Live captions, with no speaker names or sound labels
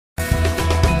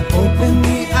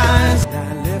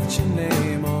lift your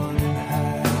name on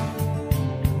high.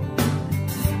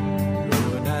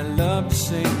 Lord, I love to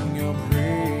sing your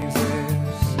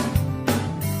praises.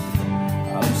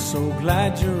 I'm so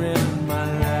glad you're in my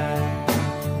life.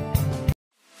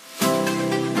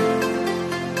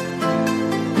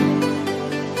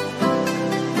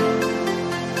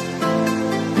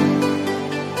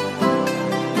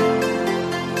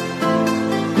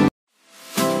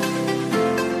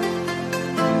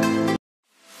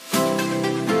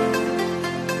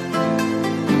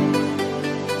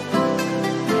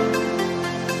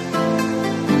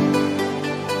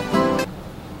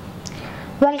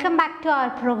 Welcome back to our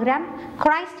program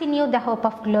Christ in you, the hope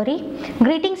of glory.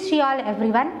 Greetings to you all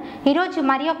everyone. ఈ రోజు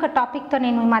మరి ఒక topic తో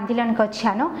నేను మీ మధ్యలోనికి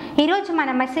వచ్చాను. ఈ రోజు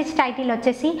మన మెసేజ్ టైటిల్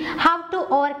వచ్చేసి హౌ టు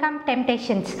ఓవర్కమ్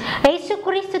టెంప్టేషన్స్.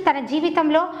 యేసుక్రీస్తు తన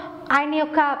జీవితంలో ఆయన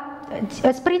యొక్క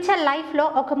స్పిరిచువల్ లైఫ్లో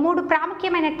ఒక 3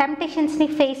 ప్రాముఖ్యమైన టెంప్టేషన్స్ని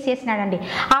ఫేస్ చేసినాడండి.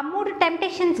 ఆ 3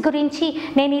 టెంప్టేషన్స్ గురించి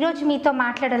నేను ఈరోజు మీతో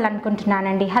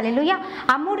మాట్లాడాలనుకుంటున్నానండి. హల్లెలూయా.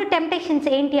 ఆ 3 టెంప్టేషన్స్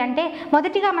ఏంటి అంటే,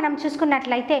 మొదటిగా మనం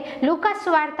చూసుకున్నట్లయితే లూకా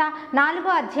సువార్త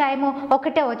 4వ అధ్యాయము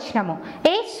 1వ వచనము.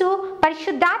 యేసు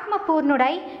పరిశుద్ధాత్మ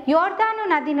పూర్ణుడై యోర్దాను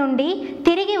నది నుండి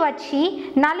తిరిగి వచ్చి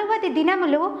 40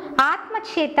 దినములు ఆత్మ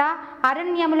చేత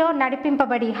అరణ్యంలో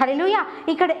నడిపింపబడి. హల్లెలూయా.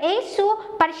 ఇక్కడ యేసు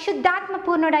పరిశుద్ధాత్మ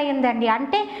పూర్ణుడై ఉందండి,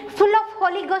 అంటే ఫుల్ ఆఫ్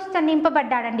హోలీ గోస్ట్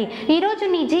నింపబడ్డాడండి. ఈరోజు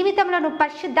నీ జీవితంలో నువ్వు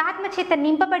పరిశుద్ధాత్మ చేత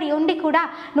నింపబడి ఉండి కూడా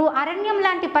నువ్వు అరణ్యం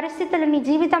లాంటి పరిస్థితులు నీ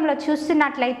జీవితంలో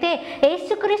చూస్తున్నట్లయితే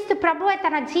యేసుక్రీస్తు ప్రభువు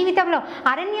తన జీవితంలో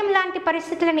అరణ్యం లాంటి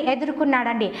పరిస్థితులను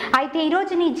ఎదుర్కొన్నాడండి. అయితే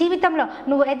ఈరోజు నీ జీవితంలో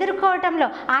నువ్వు ఎదుర్కోవడంలో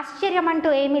ఆశ్చర్యం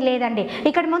అంటూ ఏమీ లేదండి.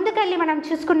 ఇక్కడ ముందుకెళ్ళి మనం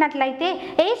చూసుకున్నట్లయితే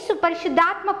యేసు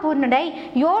పరిశుద్ధాత్మ పూర్ణుడై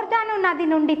యోర్దాను నది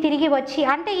నుండి తిరిగి వచ్చి,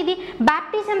 అంటే ఇది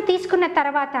బాప్టిజం తీసుకున్న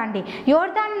తర్వాత అండి,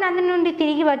 యోర్దాను నది నుండి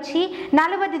తిరిగి వచ్చి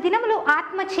 40 దినములు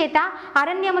ఆత్మ చేత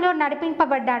అరణ్యంలో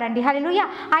నడిపింపబడ్డాడండి. హల్లెలూయా.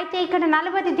 అయితే ఇక్కడ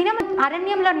 40 దినములు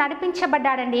అరణ్యంలో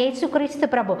నడిపించబడ్డాడండి యేసుక్రీస్తు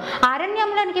ప్రభు.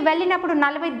 అరణ్యంలోనికి వెళ్ళినప్పుడు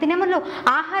 40 దినములు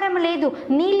ఆహారం లేదు,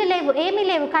 నీళ్లు లేవు, ఏమీ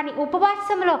లేవు. కానీ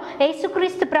ఉపవాసంలో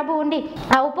యేసుక్రీస్తు ప్రభు ఉండి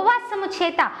ఆ ఉపవాసము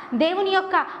చేత దేవుని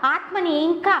యొక్క ఆత్మని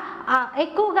ఇంకా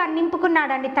ఎక్కువగా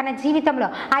నింపుకున్నాడండి తన జీవితంలో.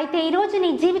 అయితే ఈరోజు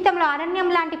నీ జీవితంలో అరణ్యం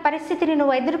లాంటి పరిస్థితిని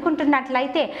నువ్వు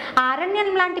ఎదుర్కొంటున్నట్లయితే ఆ అరణ్యం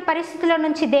లాంటి పరిస్థితిలో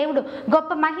నుంచి దేవుడు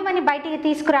గొప్ప మహిమని బయటికి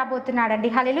తీసుకురాబోతున్నాడండి.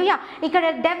 హల్లెలూయా. ఇక్కడ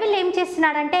డెవిల్ ఏం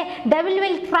చేస్తున్నాడంటే, devil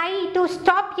will try to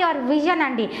stop your vision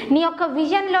అండి. నీ యొక్క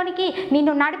విజన్లోనికి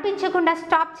నిన్ను నడిపించకుండా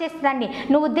స్టాప్ చేస్తుందండి.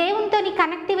 నువ్వు దేవునితో నీ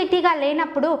కనెక్టివిటీగా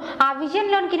లేనప్పుడు ఆ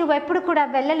విజన్లోనికి నువ్వు ఎప్పుడు కూడా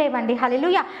వెళ్ళలేవండి.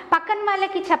 హల్లెలూయా. పక్కన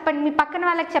వాళ్ళకి చెప్పండి, మీ పక్కన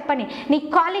వాళ్ళకి చెప్పండి, నీ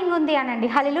కాలింగ్ ఉంది అనండి.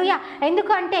 హల్లెలూయా.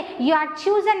 ఎందుకంటే you are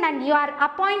chosen and you are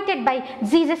appointed by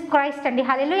Jesus Christ అండి.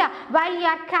 హల్లెలూయా. While you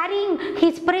are carrying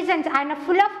his presence, ఆయన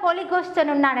ఫుల్ ఆఫ్ హోలీ గోస్ట్ తో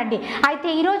ఉన్నాడండి. అయితే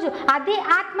ఈరోజు అదే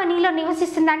ఆత్మ నీలో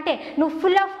నివసిస్తుందంటే నువ్వు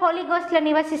ఫుల్ ఆఫ్ హోలీ గోస్ట్ లో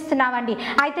నివసిస్తున్నావండి.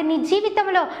 అయితే నీ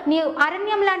జీవితంలో నీ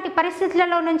అరణ్యం లాంటి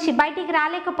పరిస్థితులలో నుంచి బయటికి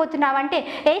రాలేకపోతున్నావంటే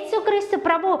యేసుక్రీస్తు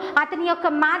ప్రభు అతని యొక్క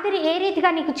మాదిరి ఏ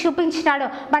రీతిగా నీకు చూపించినాడో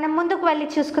మనం ముందుకు వెళ్ళి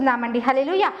చూసుకుందామండి.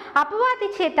 హల్లెలూయా. అపవాది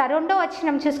చేత 2వ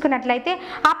వచనం చూసుకున్నట్లయితే,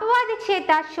 అపవాది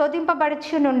చేత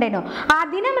శోధింపబడుచునుండెను. ఆ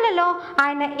దినములలో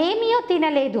ఆయన ఏమీయో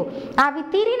తినలేదు, అవి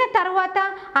తీరిన తరువాత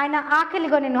ఆయన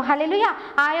ఆకలిగొనెను. హల్లెలూయా.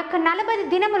 ఆ యొక్క 40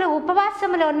 దినములు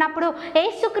ఉపవాసములో ఉన్నప్పుడు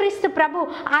యేసుక్రీస్తు ప్రభు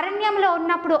అరణ్యంలో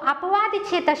ఉన్నప్పుడు అపవాది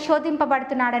చేత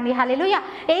శోధింపబడుతున్నాడండి. హల్లెలూయా.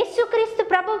 యేసుక్రీస్తు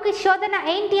ప్రభువుకి శోధన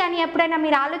ఏంటి అని ఎప్పుడైనా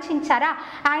మీరు ఆలోచించారా?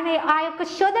 ఆయన ఆ యొక్క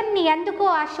శోధనని ఎందుకు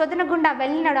ఆ శోధన గుండా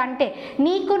వెళ్ళినాడు అంటే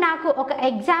నీకు నాకు ఒక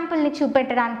ఎగ్జాంపుల్ని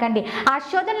చూపెట్టడానికండి. ఆ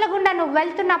శోధనల గుండా నువ్వు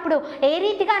వెళ్తున్నప్పుడు ఏ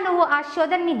రీతిగా నువ్వు ఆ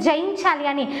శోధనని జయించాలి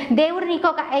అని దేవుడు నీకు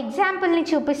ఒక ఎగ్జాంపుల్ని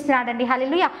చూపిస్తున్నాడండి.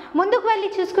 హల్లెలూయా. ముందుకు వెళ్ళి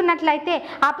చూసుకున్నట్లయితే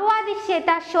అపవాది చేత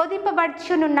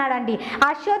శోధింపబడుచునున్నాడండి. ఆ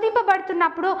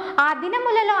శోధింపబడుతున్నప్పుడు ఆ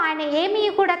దినములలో ఆయన ఏమీ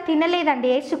కూడా తినలేదండి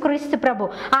యేసుక్రీస్తు ప్రభు.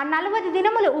 ఆ 40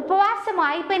 దినములు ఉపవాసము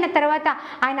అయిపోయిన తర్వాత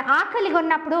ఆయన ఆకలి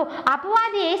కొన్నప్పుడు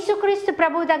అపవాది యేసుక్రీస్తు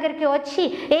ప్రభు దగ్గరికి వచ్చి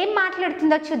ఏం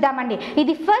మాట్లాడుతుందో చూద్దామండి.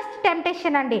 ఇది ఫస్ట్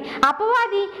టెంప్టేషన్ అండి.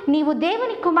 అపవాది నీవు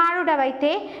దేవుని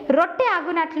కుమారుడవైతే రొట్టె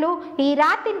అగునట్లు ఈ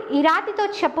రాతితో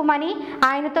చెప్పుమని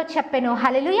ఆయనతో చెప్పెను.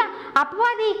 హల్లెలూయా.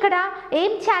 అపవాది ఇక్కడ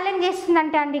ఏం ఛాలెంజ్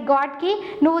చేస్తుందంటే అండి గాడ్కి,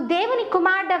 నువ్వు దేవుని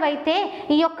కుమారుడవైతే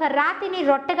ఈ యొక్క రాతిని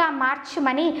రొట్టెగా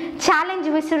మార్చుమని ఛాలెంజ్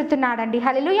విసురుతున్నాడండి.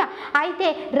 హల్లెలూయా. అయితే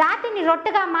రాతిని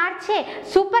రొట్టెగా మార్చే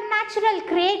సూపర్ న్యాచురల్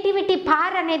క్రియేటివిటీ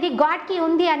పవర్ అనేది గాడ్కి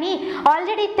ఉంది అని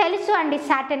ఆల్రెడీ తెలుసు అండి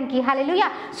సాటన్కి. హల్లెలూయా.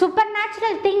 సూపర్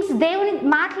న్యాచురల్ థింగ్స్ దేవుని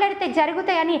మాట్లాడితే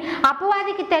జరుగుతాయని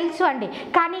అపవాదికి తెలుసు అండి.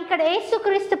 కానీ ఇక్కడ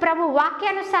యేసుక్రీస్తు ప్రభు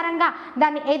వాక్యానుసారంగా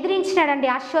దాన్ని ఎదిరించినాడండి.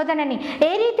 ఆ శోధనని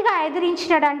ఏ రీతిగా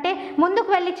ఎదిరించినాడంటే ముందుకు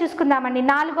వెళ్ళి చూసుకుందామండి.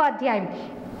 4వ అధ్యాయం.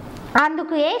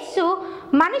 అందుకు యేసు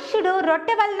మనుష్యుడు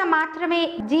రొట్టె వలన మాత్రమే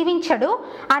జీవించడు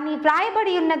అని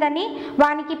వ్రాయబడి ఉన్నదని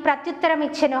వానికి ప్రత్యుత్తరం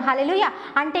ఇచ్చెను. హల్లెలూయా.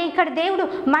 అంటే ఇక్కడ దేవుడు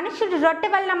మనుష్యుడు రొట్టె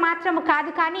వలన మాత్రము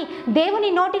కాదు, కానీ దేవుని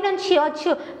నోటి నుంచి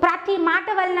వచ్చు ప్రతి మాట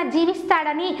వలన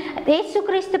జీవిస్తాడని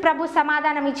యేసుక్రీస్తు ప్రభు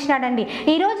సమాధానం ఇచ్చినాడండి.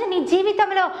 ఈరోజు నీ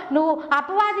జీవితంలో నువ్వు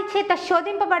అపవాది చేత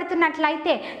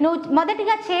శోధింపబడుతున్నట్లయితే నువ్వు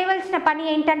మొదటిగా చేయవలసిన పని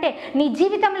ఏంటంటే నీ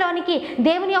జీవితంలోనికి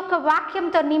దేవుని యొక్క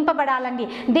వాక్యంతో నింపబడాలండి.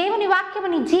 దేవుని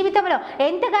వాక్యము నీ జీవితంలో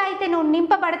ఎంతగా అయితే నువ్వు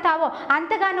నింపబడతావో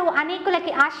అంతగా నువ్వు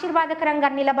అనేకులకి ఆశీర్వాదకరంగా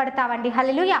నిలబడతావండి.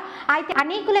 హల్లెలూయా. అయితే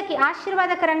అనేకులకి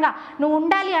ఆశీర్వాదకరంగా నువ్వు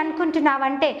ఉండాలి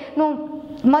అనుకుంటున్నావంటే నువ్వు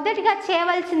మొదటిగా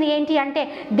చేయవలసింది ఏంటి అంటే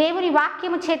దేవుని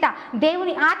వాక్యము చేత,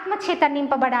 దేవుని ఆత్మ చేత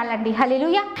నింపబడాలండి.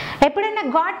 హల్లెలూయా. ఎప్పుడైనా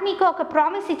గాడ్ నీకు ఒక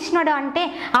ప్రామిస్ ఇచ్చినాడు అంటే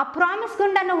ఆ ప్రామిస్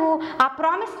గుండా నువ్వు ఆ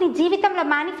ప్రామిస్ నీ జీవితంలో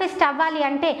మేనిఫెస్ట్ అవ్వాలి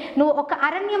అంటే నువ్వు ఒక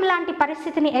అరణ్యం లాంటి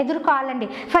పరిస్థితిని ఎదుర్కోవాలండి.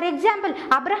 ఫర్ ఎగ్జాంపుల్,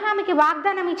 అబ్రహాముకి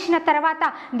వాగ్దానం ఇచ్చిన తర్వాత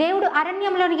దేవుడు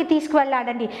అరణ్యంలోనికి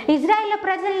తీసుకువెళ్ళాడండి. ఇజ్రాయేల్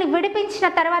ప్రజల్ని విడిపించిన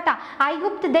తర్వాత,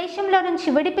 ఐగుప్తు దేశంలో నుంచి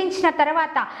విడిపించిన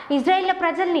తర్వాత ఇజ్రాయేల్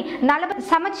ప్రజల్ని 40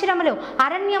 సంవత్సరములు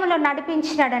అరణ్యంలో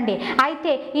నడిపించినాడండి.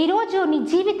 అయితే ఈరోజు నీ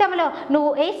జీవితంలో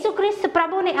నువ్వు యేసుక్రీస్తు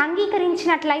ప్రభువుని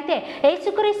అంగీకరించినట్లయితే,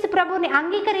 యేసుక్రీస్తు ప్రభువుని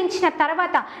అంగీకరించిన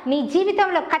తర్వాత నీ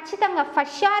జీవితంలో ఖచ్చితంగా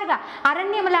ఫషార్గా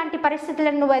అరణ్యం లాంటి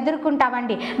పరిస్థితులను నువ్వు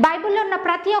ఎదుర్కొంటావండి. బైబిల్లో ఉన్న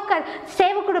ప్రతి ఒక్క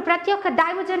సేవకుడు, ప్రతి ఒక్క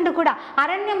దైవజనుడు కూడా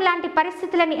అరణ్యం లాంటి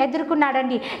పరిస్థితులను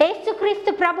ఎదుర్కొన్నాడండి.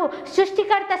 యేసుక్రీస్తు ప్రభు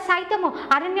సృష్టికర్త సైతము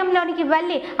అరణ్యంలోనికి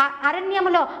వెళ్ళి ఆ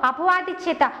అరణ్యంలో అపవాది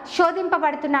చేత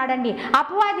శోధింపబడుతున్నాడండి.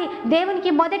 అపవాది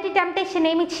దేవునికి మొదటి టెంప్టేషన్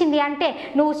ఏమిచ్చింది అంటే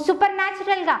నువ్వు సూపర్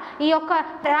న్యాచురల్గా ఈ యొక్క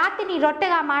రాతిని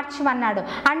రొట్టెగా మార్చమన్నాడు.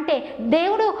 అంటే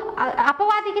దేవుడు,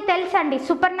 అపవాదికి తెలుసండి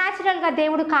సూపర్ న్యాచురల్గా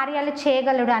దేవుడు కార్యాలు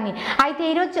చేయగలడు అని. అయితే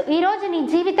ఈరోజు నీ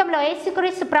జీవితంలో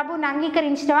యేసుక్రీస్తు ప్రభువుని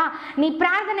అంగీకరించినవా? నీ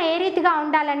ప్రార్థన ఏ రీతిగా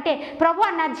ఉండాలంటే, ప్రభువా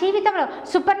నా జీవితంలో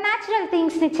సూపర్ న్యాచురల్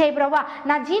థింగ్స్ని చేయి ప్రభువా,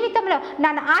 నా జీవితంలో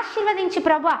నన్ను ఆశీర్వదించి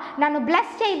ప్రభువా, నన్ను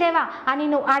బ్లెస్ చేయి దేవా అని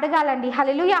నువ్వు అడగాలండి.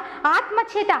 హల్లెలూయా.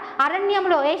 ఆత్మచేత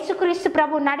అరణ్యంలో యేసుక్రీస్తు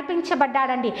ప్రభు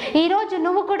నడిపించబడ్డాడండి. ఈరోజు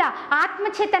నువ్వు కూడా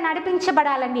ఆత్మచేత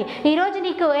నడిపించబడాలండి. ఈరోజు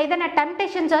నీకు ఏదైనా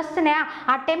టెంప్టేషన్స్ వస్తున్నాయా?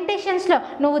 ఆ టెంప్టేషన్స్లో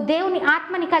నువ్వు దేవుని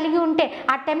ఆత్మని కలిగి ఉంటే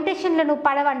ఆ టెంప్టేషన్లో నువ్వు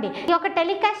పడవండి. ఈ యొక్క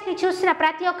టెలికాస్ట్ని చూసిన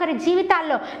ప్రతి ఒక్కరి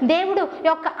జీవితాల్లో దేవుడు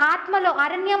యొక్క ఆత్మలో,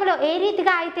 అరణ్యంలో ఏ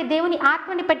రీతిగా అయితే దేవుని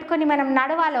ఆత్మని పెట్టుకొని మనం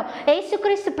నడవాలో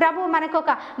యేసుక్రీస్తు ప్రభు మనకు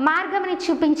ఒక మార్గంని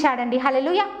చూపించాడండి.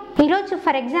 హల్లెలూయా. ఈరోజు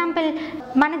ఫర్ ఎగ్జాంపుల్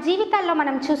మన జీవితాల్లో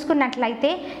మనం చూసుకున్నట్లయితే,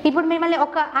 ఇప్పుడు మిమ్మల్ని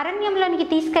ఒక అరణ్యంలోనికి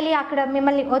తీసుకెళ్ళి అక్కడ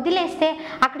మిమ్మల్ని వదిలేస్తే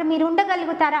అక్కడ మీరు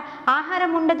ఉండగలుగుతారా?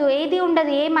 ఆహారం ఉండదు, ఏది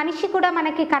ఉండదు, ఏ మనిషి కూడా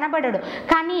మనకి కనబడడు.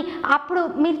 కానీ అప్పుడు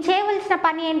మీరు చేయవలసిన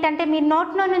పని ఏంటంటే, మీ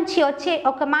నోట్లో నుంచి వచ్చే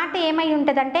ఒక మాట ఏమై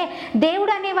ఉంటుందంటే,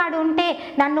 దేవుడు అనేవాడు ఉంటే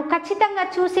నన్ను ఖచ్చితంగా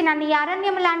చూసి నన్ను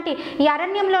ఈ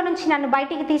అరణ్యంలో నుంచి నన్ను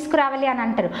బయటికి తీసుకురావాలి అని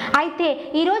అంటారు. అయితే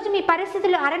ఈరోజు మీ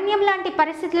పరిస్థితులు అరణ్యం లాంటి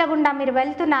పరిస్థితుల గుండా మీరు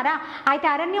వెళ్తున్నారా? అయితే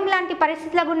అరణ్యం లాంటి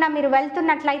పరిస్థితుల గుండా మీరు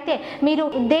వెళ్తున్నట్లయితే, మీరు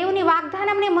దేవుని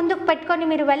వాగ్దానంని ముందుకు పెట్టుకొని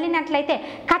మీరు వెళ్ళినట్లయితే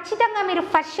ఖచ్చితంగా మీరు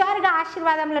ఫషార్గా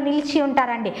ఆశీర్వాదంలో నిలిచి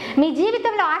ఉంటారండి. మీ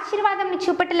జీవితంలో ఆశీర్వాదంని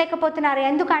చూపెట్టలేకపోతున్నారు.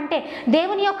 ఎందుకంటే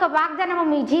దేవుని యొక్క వాగ్దానము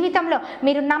మీ జీవితంలో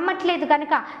మీరు నమ్మట్లేదు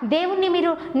కనుక. దేవుణ్ణి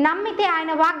మీరు నమ్మితే,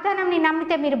 ఆయన వాగ్దానంని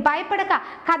నమ్మితే మీరు భయపడక,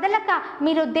 కదలక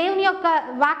మీరు దేవుని యొక్క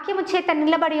వాక్యము చేత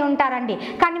నిలబడి ఉంటారండి.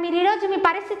 కానీ మీరు ఈరోజు మీ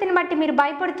పరిస్థితిని బట్టి మీరు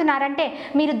భయపడుతున్నారంటే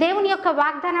మీరు దేవుని యొక్క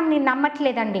వాగ్దానంని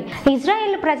నమ్మట్లేదండి.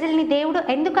 ఇజ్రాయేల్ ప్రజల్ని దేవుడు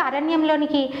ఎందుకు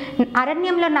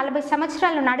అరణ్యంలో 40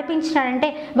 సంవత్సరాలు నడిపించినాడంటే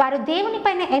వారు దేవుని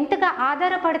పైన ఎంతగా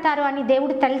ఆధారపడతారు అని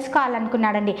దేవుడు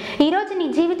తెలుసుకోవాలనుకున్నాడండి. ఈరోజు నీ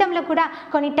జీవితంలో కూడా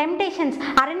కొన్ని టెంప్టేషన్స్,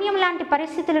 అరణ్యం లాంటి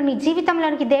పరిస్థితులు నీ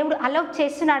జీవితంలోనికి దేవుడు అలౌ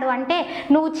చేస్తున్నాడు అంటే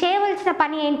నువ్వు చేయవలసిన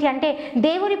పని ఏంటి అంటే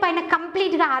దేవుని పైన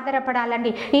కంప్లీట్గా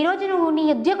ఆధారపడాలండి. ఈరోజు నువ్వు నీ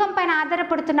ఉద్యోగం పైన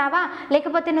ఆధారపడుతున్నావా,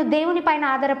 లేకపోతే నువ్వు దేవుని పైన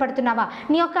ఆధారపడుతున్నావా?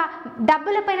 నీ యొక్క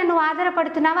డబ్బుల పైన నువ్వు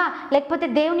ఆధారపడుతున్నావా, లేకపోతే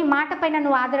దేవుని మాట పైన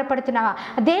నువ్వు ఆధారపడుతున్నావా?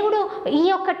 దేవుడు ఈ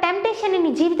యొక్క టెంప్టేషన్ నీ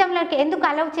జీవితంలోకి ఎందుకు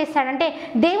అలౌ చేస్తాడంటే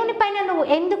దేవుని పైన నువ్వు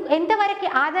ఎంతవరకు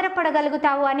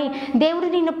ఆధారపడగలుగుతావు అని దేవుడు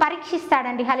నిన్ను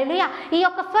పరీక్షిస్తాడండి. హల్లెలూయా. ఈ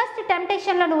యొక్క ఫస్ట్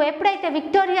టెంప్టేషన్లో నువ్వు ఎప్పుడైతే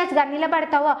విక్టోరియస్గా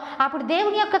నిలబడతావో అప్పుడు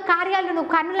దేవుని యొక్క కార్యాలు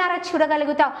నువ్వు కన్నులారా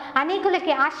చూడగలుగుతావు,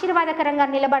 అనేకులకి ఆశీర్వాదకరంగా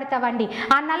నిలబడతావండి.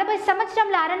 ఆ 40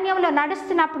 సంవత్సరంలో అరణ్యంలో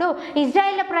నడుస్తున్నప్పుడు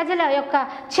ఇజ్రాయేల్ ప్రజల యొక్క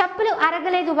చెప్పులు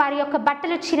అరగలేదు, వారి యొక్క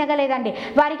బట్టలు చినగలేదండి.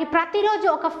 వారికి ప్రతిరోజు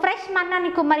ఒక ఫ్రెష్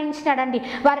మన్నాని కుమ్మరించినాడండి.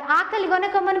 వారి ఆకలి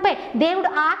కొనక మునిపై దేవుడు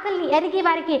ఆకలిని ఎరిగి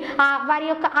వారి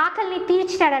యొక్క ఆకలిని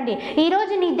తీర్చినాడండి.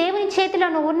 ఈరోజు నీ దేవుని చేతిలో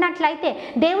నువ్వు ఉన్నట్లయితే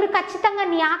దేవుడు ఖచ్చితంగా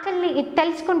నీ ఆకలిని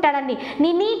తెలుసుకుంటాడండి. నీ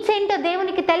నీడ్స్ ఏంటో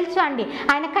దేవునికి తెలుసు అండి.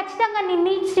 ఆయన ఖచ్చితంగా నీ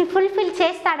నీడ్స్ని ఫుల్ఫిల్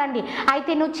చేస్తాడండి.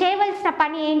 అయితే నువ్వు చేయవలసిన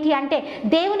పని ఏంటి అంటే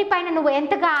దేవుని పైన నువ్వు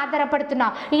ఎంతగా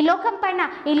ఆధారపడుతున్నావు?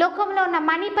 ఈ లోకంలో ఉన్న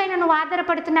మనీ పైన నువ్వు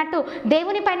ఆధారపడుతున్నట్టు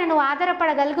దేవుని పైన నువ్వు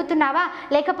ఆధారపడగలుగుతున్నావా?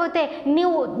 లేకపోతే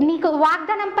నీకు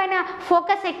వాగ్దానం పైన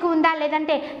ఫోకస్ ఎక్కువ ఉందా,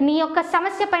 లేదంటే నీ యొక్క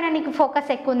సమస్య పైన నీకు ఫోకస్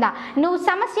ఎక్కువ ఉందా? నువ్వు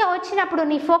సమస్య వచ్చినప్పుడు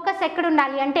నీ ఫోకస్ ఎక్కడ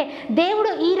ఉండాలి అంటే దేవుడు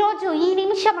ఈరోజు ఈ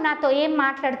నిమిషం నాతో ఏం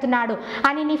మాట్లాడుతున్నాడు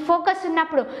అని నీ ఫోకస్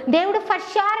ఉన్నప్పుడు దేవుడు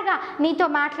ఫస్ట్ షూర్గా నీతో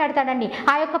మాట్లాడతాడండి.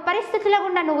 ఆ యొక్క పరిస్థితుల్లో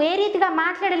గుండా నువ్వు ఏ రీతిగా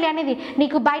మాట్లాడాలి అనేది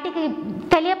నీకు బయటికి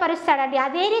తెలియపరుస్తాడండి.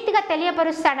 అదే రీతిగా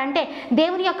తెలియపరుస్తాడంటే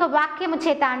దేవుని యొక్క వాక్యము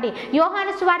చేత అండి.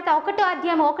 యోహాను సువార్త 1వ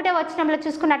అధ్యాయం 1వ వచనంలో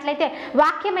చూసుకున్నట్లయితే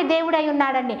వాక్యమే దేవుడై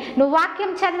ఉన్నాడండి. నువ్వు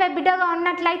వాక్యం చదివే బిడ్డగా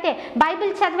ఉన్నట్లయితే,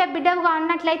 బైబిల్ చదివే బిడ్డగా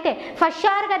ఉన్నట్లయితే ఫస్ట్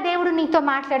షూర్గా దేవుడు నీతో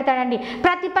మాట్లాడతాడండి.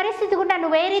 ప్రతి పరిస్థితి గుండా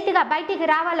నువ్వు ఏ రీతిగా బయటికి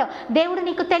రావాలో దేవుడు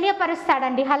నీకు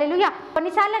తెలియపరుస్తాడండి. హల్లెలూయా.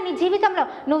 కొన్నిసార్లు నీ జీవితంలో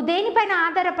నువ్వు దేనిపైన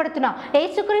ఆధారపడుతున్నావు?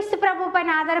 యేసుక్రీస్తు ప్రభు పైన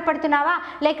ఆధారపడుతున్నావా,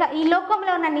 లేక ఈ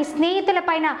లోకంలో ఉన్న నీ స్నేహితుల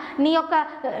పైన, నీ యొక్క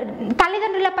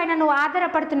తల్లిదండ్రుల పైన నువ్వు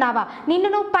ఆధారపడుతున్నావా? నిన్ను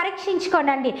నువ్వు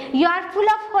పరీక్షించుకోనండి. You are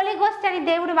full of Holi ghost అని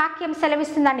దేవుడు వాక్యం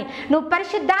సెలవిస్తుందండి. నువ్వు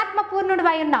పరిశుద్ధాత్మ పూర్ణుడు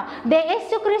అయి ఉన్నావు.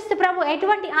 యేసుక్రీస్తు ప్రభు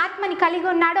ఎటువంటి ఆత్మని కలిగి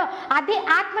ఉన్నాడో అదే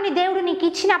ఆత్మని దేవుడు నీకు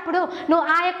ఇచ్చినప్పుడు నువ్వు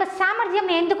ఆ యొక్క సామర్థ్యం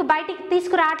ఎందుకు బయటికి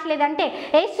తీసుకురావట్లేదంటే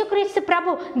యేసుక్రీస్తు ప్రభు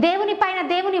దేవుని పైన,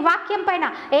 దేవుని వాక్యం పైన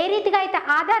ఏ రీతిగా అయితే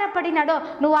ఆధారపడినాడో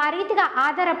నువ్వు ఆ రీతిగా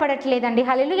ఆధారపడట్లేదండి.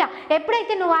 హల్లెలూయా.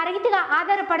 ఎప్పుడైతే నువ్వు ఆ రీతిగా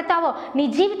ఆధారపడతావో నీ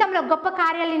జీవితంలో గొప్ప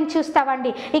కార్యాలను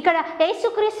చూస్తావండి. ఇక్కడ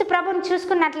యేసుక్రీస్తు ప్రభుని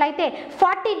చూసుకున్నట్లయితే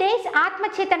 40 డేస్ ఆత్మ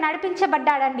చేత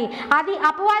నడిపించబడ్డాడండి. అది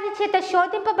అపవాది చేత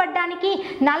శోధింపబడ్డానికి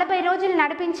 40 రోజులు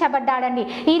నడిపించబడ్డాడండి.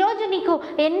 ఈరోజు నీకు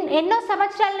ఎన్నో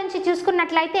సంవత్సరాల నుంచి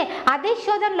చూసుకున్నట్లయితే అదే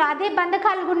శోధనలో, అదే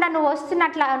బంధకాల గుండా నువ్వు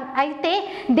వస్తున్నట్ల అయితే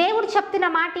దేవుడు చెప్తున్న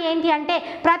మాట ఏంటి అంటే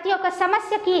ప్రతి ఒక్క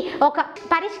సమస్యకి ఒక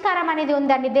పరిష్కారం అనేది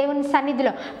ఉందండి. దేవుని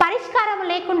సన్నిధిలో పరిష్కారం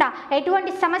లేకుండా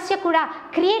ఎటువంటి సమస్య కూడా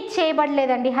క్రియేట్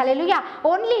చేయబడలేదండి. హల్లెలూయా.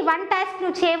 ఓన్లీ వన్ టాస్క్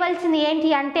నువ్వు చేయవలసింది ఏంటి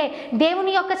అంటే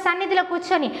దేవుని యొక్క సన్నిధిలో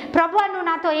కూర్చొని ప్రభువా నువ్వు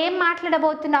నాతో ఏం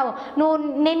మాట్లాడబోతున్నావో,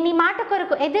 నేను నీ మాట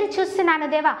కొరకు ఎదురు చూస్తున్నాను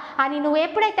దేవా అని నువ్వు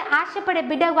ఎప్పుడైతే ఆశపడే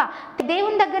బిడ్డవుగా,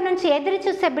 దేవుని దగ్గర నుంచి ఎదురు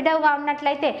చూసే బిడ్డవుగా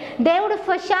ఉన్నట్లయితే దేవుడు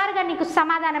షూర్గా నీకు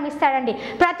సమాధానం ఇస్తాడండి.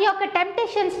 ప్రతి ఒక్క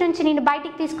టెంప్టేషన్స్ నుంచి నేను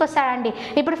బయటికి తీసుకొస్తాడండి.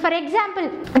 ఇప్పుడు ఫర్ ఎగ్జాంపుల్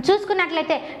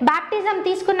చూసుకున్నట్లయితే బాప్టిజం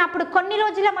తీసుకున్నప్పుడు కొన్ని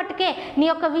రోజుల మట్టుకే నీ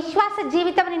యొక్క విశ్వాస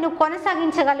జీవితం నువ్వు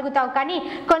కొనసాగించగలుగుతావు. కానీ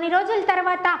కొన్ని రోజుల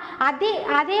తర్వాత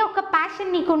అదే ఒక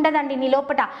ప్యాషన్ నీకు ఉండదండి. నీ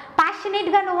లోపల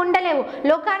ప్యాషనేట్గా నువ్వు ఉండలేవు.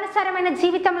 లోకానుసారమైన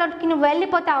జీవితంలోకి నువ్వు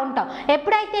వెళ్ళిపోతూ ఉంటావు.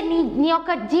 ఎప్పుడైతే నీ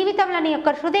యొక్క జీవితంలో, నీ యొక్క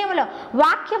హృదయంలో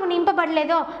వాక్యము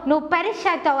నింపబడలేదో నువ్వు పెరిష్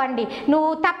అవుతావండి. నువ్వు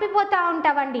తప్పిపోతూ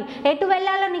ఉంటావండి. ఎటు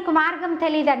వెళ్ళాలో నీకు మార్గం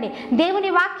తెలియదండి.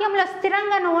 దేవుని వాక్యంలో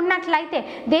స్థిరంగా నువ్వు ఉన్నట్లయితే,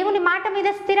 దేవుని మాట మీద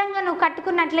స్థిరంగా నువ్వు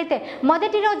కట్టుకున్నట్లయితే,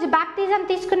 మొదటి రోజు బాప్టిజం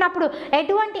తీసుకున్నప్పుడు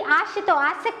ఎటువంటి ఆశతో,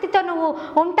 ఆసక్తితో నువ్వు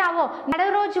ఉంటావో 10వ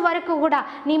రోజు వరకు కూడా,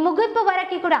 నీ ముగింపు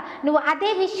వరకు కూడా నువ్వు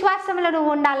అదే విశ్వాసంలో నువ్వు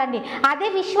ఉండాలండి. అదే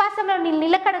విశ్వాసంలో నీ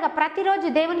నిలకడగా ప్రతిరోజు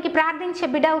దేవునికి ప్రార్థించే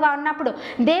బిడ్డవుగా ఉన్నప్పుడు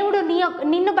దేవుడు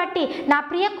నిన్ను బట్టి నా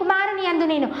ప్రియ కుమారుని యందు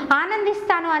నేను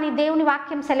ఆనందిస్తాను అని దేవుని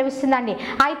వాక్యం సెలవిస్తుందండి.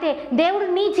 అయితే దేవుడు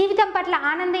నీ జీవితం పట్ల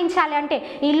ఆనందించాలి అంటే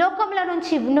ఈ లోకంలో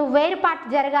నుంచి నువ్వు వేరుపాటు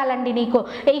జరగాలండి. నీకు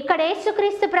ఇక్కడ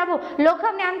యేసుక్రీస్తు ప్రభు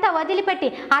లోకంని అంతా వదిలిపెట్టి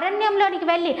అరణ్యంలోనికి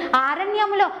వెళ్ళి ఆ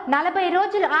అరణ్యంలో 40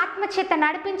 రోజులు ఆత్మచేత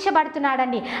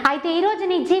నడిపించబడుతున్నాడండి. అయితే ఈరోజు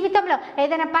నీ జీవితంలో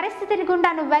ఏదైనా పరిస్థితిని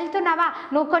గుండా నువ్వు వెళ్తున్నావా,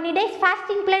 నువ్వు కొన్ని డేస్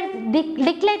ఫాస్టింగ్ ప్రేయర్స్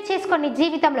డిక్లేర్ చేసుకో. నీ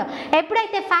జీవితంలో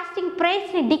ఎప్పుడైతే ఫాస్టింగ్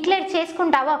ప్రేయర్స్ని డిక్లేర్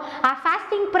చేసుకుంటావో ఆ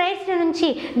ఫాస్టింగ్ ప్రేయర్స్ నుంచి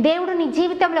దేవుడు నీ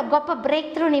జీవితంలో గొప్ప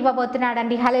బ్రేక్ త్రూని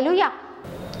ఇవ్వబోతున్నాడండి. హల్లెలూయా.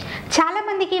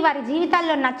 చాలామందికి వారి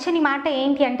జీవితాల్లో నచ్చని మాట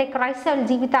ఏంటి అంటే క్రైస్తవుల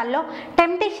జీవితాల్లో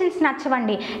టెంప్టేషన్స్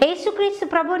నచ్చవండి. యేసుక్రీస్తు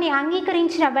ప్రభుని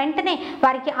అంగీకరించిన వెంటనే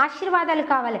వారికి ఆశీర్వాదాలు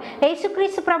కావాలి.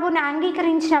 యేసుక్రీస్తు ప్రభుని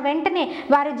అంగీకరించిన వెంటనే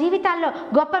వారి జీవితాల్లో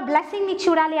గొప్ప బ్లెస్సింగ్ని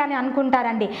చూడాలి అని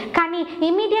అనుకుంటారండి. కానీ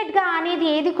ఇమీడియట్గా అనేది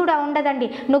ఏది కూడా ఉండదండి.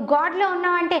 నువ్వు గాడ్లో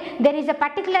ఉన్నావంటే there is a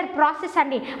particular process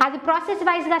అండి. అది ప్రాసెస్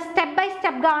వైజ్గా స్టెప్ బై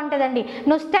స్టెప్గా ఉంటుందండి.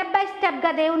 నువ్వు స్టెప్ బై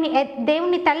స్టెప్గా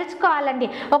దేవుణ్ణి తెలుసుకోవాలండి.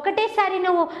 ఒకటేసారి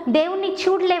నువ్వు దేవుణ్ణి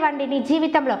చూడలేవండి. నీ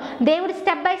జీవితంలో దేవుడు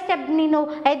స్టెప్ బై స్టెప్ నిన్ను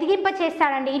ఎదిగింప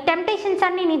చేస్తాడండి. ఈ టెంప్టేషన్స్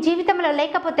అన్ని నీ జీవితంలో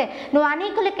లేకపోతే నువ్వు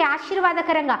అనేకులకి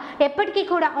ఆశీర్వాదకరంగా ఎప్పటికీ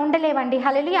కూడా ఉండలేవండి.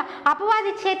 హల్లెలూయా.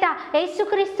 అపవాది చేత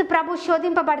యేసుక్రీస్తు ప్రభు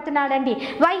శోధింపబడుతున్నాడండి.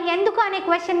 ఎందుకు అనే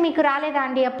క్వశ్చన్ మీకు రాలేదా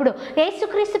అండి? అప్పుడు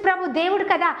యేసుక్రీస్తు ప్రభు దేవుడు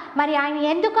కదా, మరి ఆయన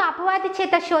ఎందుకు అపవాది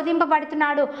చేత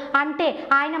శోధింపబడుతున్నాడు అంటే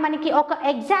ఆయన మనకి ఒక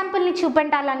ఎగ్జాంపుల్ని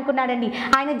చూపెట్టాలనుకున్నాడండి.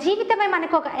 ఆయన జీవితమే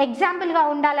మనకు ఒక ఎగ్జాంపుల్గా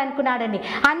ఉండాలనుకున్నాడండి.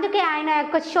 అందుకే ఆయన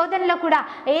యొక్క శోధనలో కూడా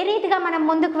ఏ రీతిగా మనం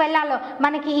ముందుకు వెళ్ళాలో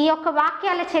మనకి ఈ యొక్క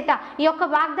వాక్యాల చేత, ఈ యొక్క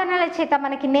వాగ్దానాల చేత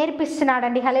మనకి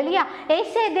నేర్పిస్తున్నాడండి. హల్లెలూయా.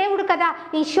 యేసే దేవుడు కదా.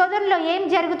 ఈ శోధనలో ఏం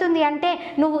జరుగుతుంది అంటే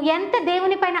నువ్వు ఎంత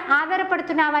దేవుని పైన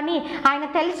ఆధారపడుతున్నావని ఆయన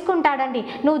తెలుసుకుంటాడండి.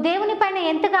 నువ్వు దేవుని పైన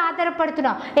ఎంతగా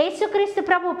ఆధారపడుతున్నావు. యేసుక్రీస్తు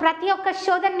ప్రభు ప్రతి ఒక్క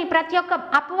శోధనని, ప్రతి ఒక్క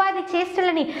అపవాది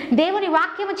చేష్టలని దేవుని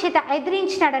వాక్యము చేత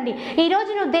ఎదిరించినాడండి.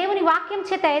 ఈరోజు నువ్వు దేవుని వాక్యం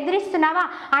చేత ఎదిరిస్తున్నావా?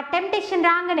 ఆ టెంప్టేషన్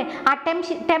రాగానే ఆ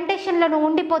టెంప్టేషన్లో నువ్వు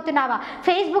ఉండిపోతున్నావా?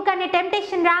 ఫేస్బుక్ అనే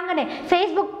టెంప్టేషన్ రాగానే రాగానే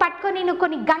ఫేస్బుక్ పట్టుకొని నువ్వు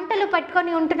కొన్ని గంటలు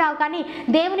పట్టుకొని ఉంటున్నావు, కానీ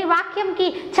దేవుని వాక్యంకి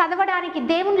చదవడానికి,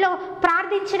 దేవునిలో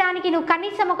ప్రార్థించడానికి నువ్వు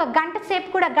కనీసం ఒక గంట సేపు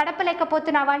కూడా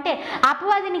గడపలేకపోతున్నావు అంటే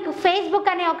అపవాది నీకు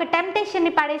ఫేస్బుక్ అనే ఒక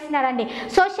టెంప్టేషన్ని పడేస్తున్నాడండి,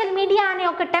 సోషల్ మీడియా అనే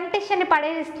ఒక టెంప్టేషన్ని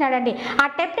పడేస్తున్నాడండి. ఆ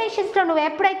టెంప్టేషన్స్లో నువ్వు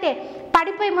ఎప్పుడైతే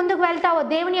పడిపోయి ముందుకు వెళ్తావో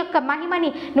దేవుని యొక్క మహిమని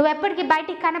నువ్వు ఎప్పటికీ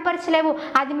బయటికి కనపరచలేవు,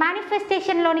 అది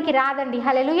మేనిఫెస్టేషన్లోనికి రాదండి.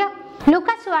 హల్లెలూయా.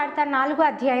 లూకా సువార్త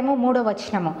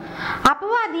 4:3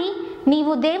 అపవాది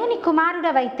నీవు దేవుని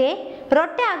కుమారుడవైతే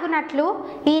రొట్టె అగునట్లు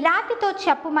ఈ రాతితో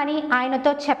చెప్పుమని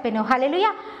ఆయనతో చెప్పెను.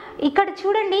 హల్లెలూయా. ఇక్కడ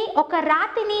చూడండి, ఒక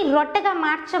రాతిని రొట్టెగా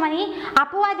మార్చమని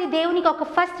అపవాది దేవునికి ఒక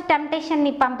ఫస్ట్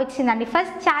టెంప్టేషన్ని పంపించిందండి,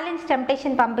 ఫస్ట్ ఛాలెంజ్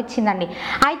టెంప్టేషన్ పంపించిందండి.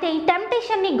 అయితే ఈ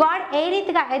టెంప్టేషన్ని గాడ్ ఏ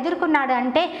రీతిగా ఎదుర్కొన్నాడు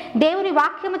అంటే దేవుని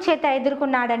వాక్యము చేత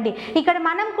ఎదుర్కొన్నాడండి. ఇక్కడ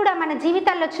మనం కూడా మన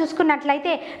జీవితాల్లో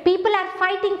చూసుకున్నట్లయితే people are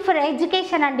fighting for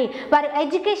education అండి, వారు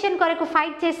ఎడ్యుకేషన్ కొరకు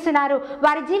ఫైట్ చేస్తున్నారు,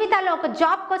 వారి జీవితాల్లో ఒక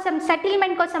జాబ్ కోసం,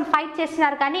 సెటిల్మెంట్ కోసం ఫైట్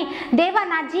చేస్తున్నారు. కానీ దేవా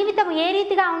నా జీవితం ఏ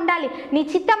రీతిగా ఉండాలి, నీ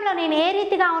చిత్తంలో నేను ఏ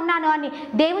రీతిగా ఉన్నాను అని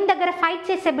దేవుని దగ్గర ఫైట్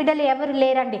చేసే బిడ్డలు ఎవరు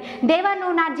లేరండి. దేవా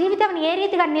నువ్వు నా జీవితం ఏ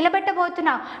రీతిగా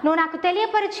నిలబెట్టబోతున్నావు, నువ్వు నాకు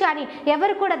తెలియపరచు అని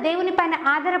ఎవరు కూడా దేవుని పైన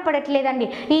ఆధారపడట్లేదండి.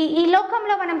 ఈ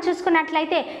లోకంలో మనం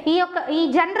చూసుకున్నట్లయితే, ఈ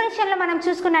జనరేషన్లో మనం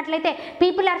చూసుకున్నట్లయితే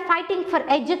people are fighting for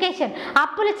education.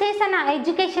 అప్పులు చేసిన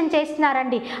ఎడ్యుకేషన్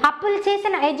చేస్తున్నారండి. అప్పులు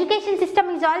చేసిన education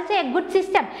system is also a good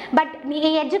system, but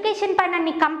ఈ ఎడ్యుకేషన్ పైన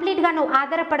నీ కంప్లీట్గా నువ్వు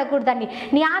ఆధారపడకూడదండి.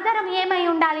 నీ ఆధారం ఏమై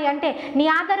ఉండాలి అంటే నీ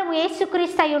ఆధారము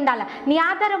యేసుక్రీస్తు అయి ఉండాలి, నీ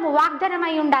ఆధారము వాగ్దానం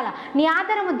అయి ఉండాలి, నీ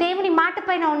ఆధారము దేవుని మాట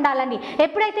పైన ఉండాలండి.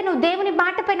 ఎప్పుడైతే నువ్వు దేవుని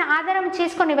మాట పైన ఆధారం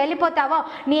చేసుకొని వెళ్ళిపోతావో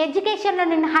నీ ఎడ్యుకేషన్లో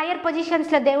నిన్ను హైయర్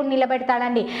పొజిషన్స్లో దేవుడు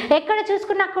నిలబెడతాడండి. ఎక్కడ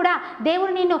చూసుకున్నా కూడా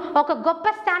దేవుడు నిన్ను ఒక గొప్ప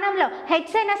స్థానంలో,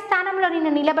 హెచ్చైన స్థానంలో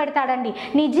నిన్ను నిలబెడతాడండి.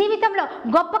 నీ జీవితంలో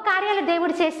గొప్ప కార్యాలు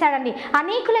దేవుడు చేస్తాడండి.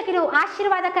 అనేకులకి నువ్వు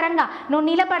ఆశీర్వాదకరంగా నువ్వు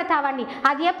నిలబడతావండి.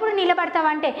 అది ఎప్పుడు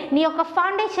నిలబడతావంటే నీ యొక్క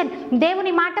ఫౌండేషన్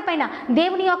దేవుని మాట పైన,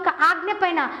 దేవుని యొక్క ఆజ్ఞ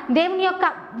పైన, దేవుని యొక్క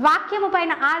వాక్యము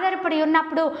పైన ఆధారపడి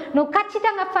ఉన్నప్పుడు నువ్వు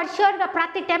ఖచ్చితంగా ఫర్ ష్యూర్గా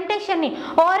ప్రతి టెంప్టేషన్ని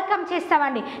ఓవర్కమ్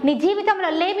చేస్తావండి. నీ జీవితంలో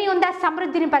లేమి ఉందా,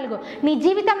 సమృద్ధిని పలుకు. నీ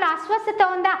జీవితంలో అస్వస్థత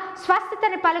ఉందా,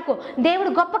 స్వస్థతని పలుకు.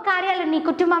 దేవుడు గొప్ప కార్యాలు నీ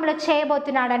కుటుంబంలో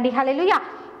చేయబోతున్నాడండి. హల్లెలూయా.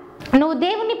 నువ్వు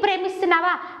దేవుణ్ణి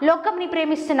ప్రేమిస్తున్నావా, లోకంని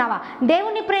ప్రేమిస్తున్నావా?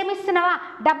 దేవుణ్ణి ప్రేమిస్తున్నావా,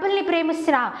 డబ్బుల్ని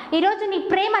ప్రేమిస్తున్నావా? ఈరోజు నీ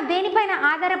ప్రేమ దేనిపైన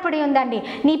ఆధారపడి ఉందండి?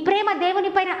 నీ ప్రేమ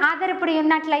దేవునిపైన ఆధారపడి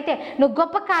ఉన్నట్లయితే నువ్వు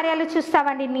గొప్ప కార్యాలు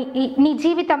చూస్తావండి నీ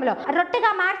జీవితంలో.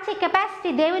 రొట్టెగా మార్చే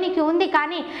కెపాసిటీ దేవునికి ఉంది,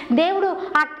 కానీ దేవుడు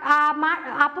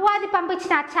అపవాది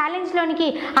పంపించిన ఆ ఛాలెంజ్లోనికి,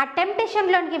 ఆ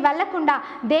టెంప్టేషన్లోనికి వెళ్లకుండా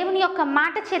దేవుని యొక్క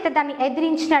మాట చేత దాన్ని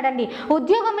ఎదిరించినాడండి.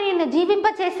 ఉద్యోగం నిన్ను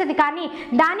జీవింపచేస్తుంది, కానీ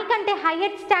దానికంటే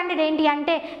హయ్యర్ స్టాండర్డ్ ఏంటి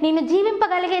అంటే నిన్ను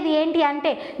జీవింపగలిగేది ఏంటి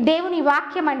అంటే దేవుని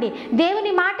వాక్యం అండి.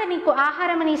 దేవుని మాట నీకు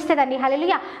ఆహారం ఇస్తుందండి.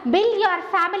 హల్లెలూయా. Build your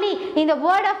family in the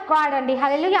word of God అండి.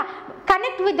 హల్లెలూయా.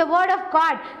 Connect with the word of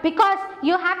God because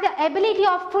you have the ability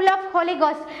of full of Holi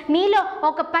ghost. నీలో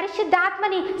ఒక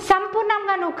పరిశుద్ధాత్మని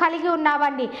సంపూర్ణంగా నువ్వు కలిగి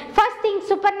ఉన్నావండి. First thing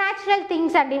super natural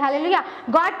things అండి. హల్లెలూయా.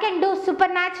 God can do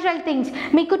super natural things.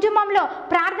 మీ కుటుంబంలో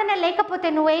ప్రార్థన లేకపోతే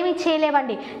నువ్వేమీ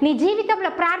చేయలేవండి. నీ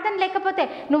జీవితంలో ప్రార్థన లేకపోతే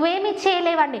నువ్వేమీ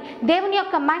చేయలేవండి. దేవుని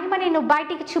యొక్క మహిమని నువ్వు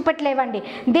బయటికి చూపట్లేవండి.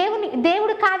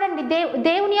 దేవుడు కాదండి,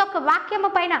 దేవుని యొక్క వాక్యము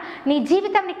పైన నీ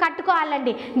జీవితాన్ని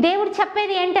కట్టుకోవాలండి. దేవుడు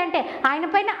చెప్పేది ఏంటంటే ఆయన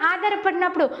పైన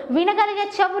ఆధారపడినప్పుడు, వినగలిగే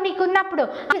చెవు నీకున్నప్పుడు,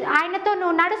 ఆయనతో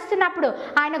నువ్వు నడుస్తున్నప్పుడు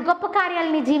ఆయన గొప్ప కార్యాలు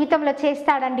నీ జీవితంలో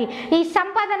చేస్తాడండి. ఈ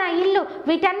సంపాదన, ఇల్లు,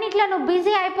 వీటన్నిటిలో నువ్వు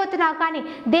బిజీ అయిపోతున్నావు, కానీ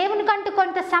దేవునికంటూ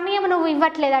కొంత సమయం నువ్వు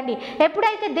ఇవ్వట్లేదండి.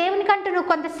 ఎప్పుడైతే దేవునికంటూ నువ్వు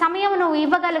కొంత సమయం నువ్వు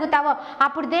ఇవ్వగలుగుతావో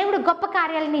అప్పుడు దేవుడు గొప్ప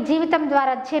కార్యాలు నీ జీవితం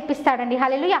ద్వారా చేపిస్తాడండి.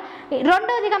 హల్లెలూయా.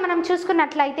 రెండోదిగా మనం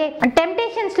చూసుకున్నట్లయితే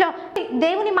టెంప్టేషన్స్ లో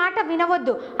దేవుని మాట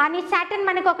వినవద్దు అని సాటన్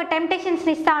మనకు ఒక టెంప్టేషన్స్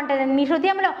ఇస్తూ ఉంటాడండి. నీ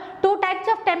హృదయంలో 2 types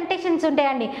ఆఫ్ టెంప్టేషన్స్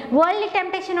ఉంటాయండి. వరల్డ్లీ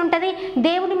టెంప్టేషన్ ఉంటుంది,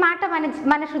 దేవుని మాట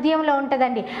మన హృదయంలో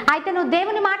ఉంటుందండి. అయితే నువ్వు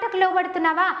దేవుని మాటకు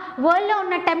లోబడుతున్నావా, వరల్డ్లో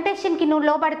ఉన్న టెంప్టేషన్కి నువ్వు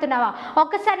లోబడుతున్నావా?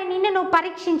 ఒక్కసారి నిన్ను నువ్వు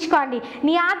పరీక్షించుకోండి.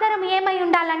 నీ ఆధారం ఏమై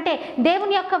ఉండాలంటే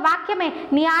దేవుని యొక్క వాక్యమే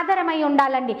నీ ఆధారమై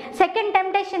ఉండాలండి. సెకండ్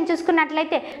టెంప్టేషన్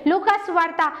చూసుకున్నట్లయితే లూకా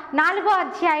సువార్త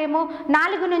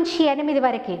 4:4-8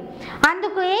 వరకు.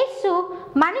 అందుకు యేసు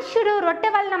మనుష్యుడు రొట్టె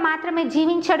వలన మాత్రమే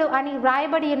జీవించడు అని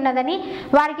వ్రాయబడి ఉన్నదని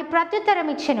వారికి ప్రత్యుత్తరం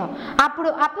ఇచ్చెను. అప్పుడు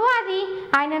అపవాది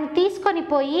ఆయనను తీసుకొని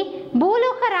పోయి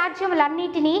భూలోక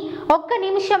రాజ్యములన్నిటినీ ఒక్క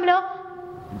నిమిషంలో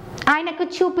ఆయనకు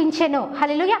చూపించెను.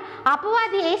 హల్లెలూయా.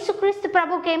 అపవాది యేసుక్రీస్తు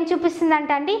ప్రభువుకి ఏం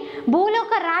చూపిస్తుందంట అండి?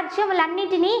 భూలోక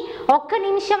రాజ్యములన్నిటినీ ఒక్క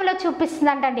నిమిషంలో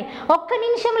చూపిస్తుందంటండి. ఒక్క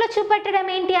నిమిషంలో చూపెట్టడం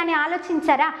ఏంటి అని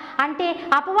ఆలోచించారా? అంటే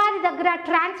అపవాది దగ్గర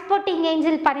ట్రాన్స్పోర్టింగ్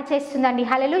ఏంజల్ పనిచేస్తుందండి.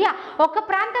 హల్లెలూయా. ఒక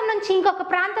ప్రాంతం నుంచి ఇంకొక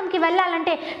ప్రాంతంకి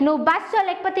వెళ్ళాలంటే నువ్వు బస్సు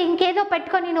లేకపోతే ఇంకేదో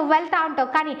పెట్టుకొని నువ్వు వెళ్తా ఉంటావు.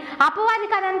 కానీ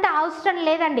అపవాదికి అదంతా అవసరం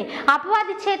లేదండి.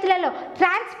 అపవాది చేతులలో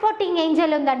ట్రాన్స్పోర్టింగ్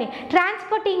ఏంజల్ ఉందండి.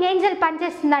 ట్రాన్స్పోర్టింగ్ ఏంజల్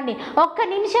పనిచేస్తుందండి. ఒక్క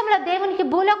నిమిషంలో దేవునికి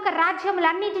భూలోక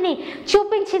రాజ్యములన్నిటినీ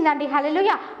చూపించిందండి.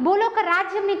 హల్లెలూయా. భూలోక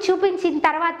రాజ్యంని చూపించిన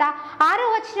తర్వాత 6వ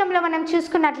వచనంలో మనం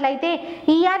చూసుకున్నట్లయితే,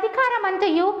 ఈ అధికారం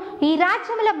అంతయు ఈ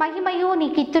రాజ్యముల మహిమయు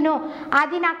నీకిత్తును,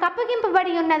 అది నాకు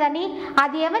అప్పగింపబడి ఉన్నదని,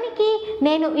 అది ఎవనికి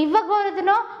నేను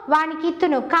ఇవ్వగోరుదునో వానికి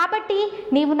ఇత్తును, కాబట్టి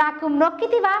నీవు నాకు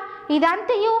మ్రొక్కితివా,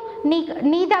 ఇదంతయు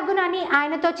నీ దగునని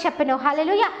ఆయనతో చెప్పెను.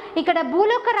 హల్లెలూయా. ఇక్కడ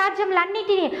భూలోక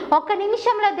రాజ్యములన్నిటినీ ఒక్క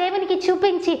నిమిషంలో దేవునికి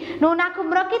చూపించి నువ్వు నాకు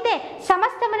మ్రొక్కితే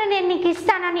సమస్తమును నేను నీకు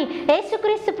ఇస్తానని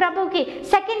యేసుక్రీస్తు ప్రభువుకి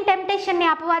సెకండ్ టెంప్టేషన్ని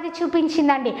అపవాది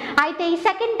చూపించిందండి. అయితే ఈ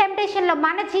సెకండ్ టెంప్టేషన్లో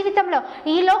మన జీవితంలో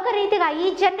ఈ లోకరీతిగా ఈ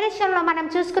జనరేషన్లో మనం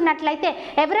చూసుకున్నట్లయితే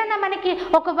ఎవరైనా మనకి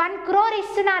ఒక 1 crore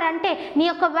ఇస్తున్నారంటే నీ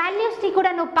యొక్క వాల్యూస్ని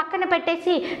కూడా నువ్వు పక్కన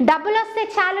పెట్టేసి డబ్బులు వస్తే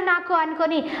చాలు నాకు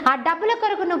అనుకొని ఆ డబ్బుల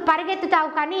కొరకు నువ్వు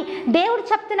పరిగెత్తుతావు. కానీ దేవుడు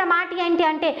చెప్తున్న మాట ఏంటి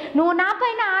అంటే, నువ్వు నా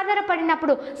పైన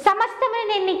ఆధారపడినప్పుడు సమస్తమును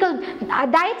నేను నీకు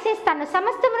దయచేస్తాను,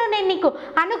 సమస్తమును నేను నీకు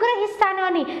అనుగ్రహిస్తాను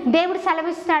అని దేవుడు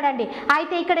సెలవిస్తున్నాడండి.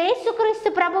 అయితే ఇక్కడ యేసుక్రీస్తు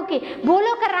ప్రభుకి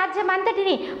భూలోక రాజ్యం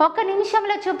అంతటిని ఒక్క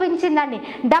నిమిషంలో చూపించిందండి.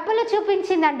 డబ్బులు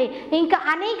చూపించిందండి. ఇంకా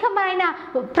అనేకమైన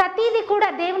ప్రతిదీ కూడా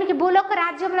దేవునికి భూలోక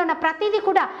రాజ్యంలో ఉన్న ప్రతిదీ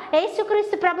కూడా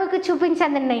యేసుక్రీస్తు ప్రభుకి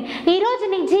చూపించండి. ఈరోజు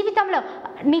నీ జీవితంలో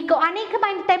నీకు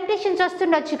అనేకమైన టెంప్టేషన్స్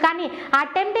వస్తుండొచ్చు. కానీ ఆ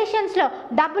టెంప్టేషన్స్లో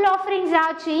డబ్బులు ఆఫరింగ్స్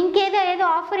రావచ్చు, ఏదో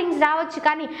ఆఫరింగ్స్ రావచ్చు.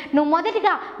 కానీ నువ్వు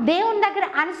మొదటిగా దేవుని దగ్గర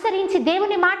అనుసరించి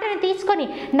దేవుని మాటను తీసుకొని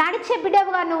నడిచే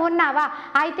బిడ్డవుగా నువ్వు ఉన్నావా?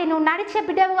 అయితే నువ్వు నడిచే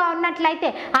బిడ్డవుగా ఉన్నట్లయితే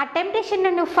ఆ టెంప్టేషన్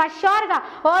నువ్వు ఫర్ షూర్గా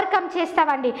ఓవర్కమ్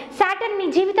చేస్తావండి. సాటన్ నీ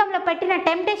జీవితంలో పెట్టిన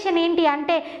టెంప్టేషన్ ఏంటి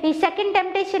అంటే, ఈ సెకండ్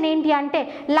టెంప్టేషన్ ఏంటి అంటే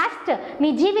లస్ట్.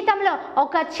 నీ జీవితంలో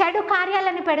ఒక చెడు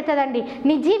కార్యాలను పెడుతుందండి.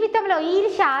 నీ జీవితంలో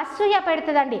ఈర్ష్య, అసూయ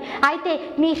పెడుతుందండి. అయితే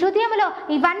నీ హృదయంలో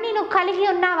ఇవన్నీ నువ్వు కలిగి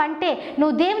ఉన్నావంటే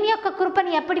నువ్వు దేవుని యొక్క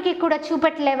కృపని ఎప్పటికీ కూడా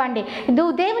చూపెట్టలేవండి.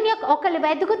 నువ్వు దేవుని యొక్క ఒకళ్ళు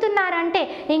వెతుకుతున్నారంటే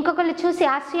ఇంకొకళ్ళు చూసి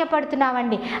అసూయ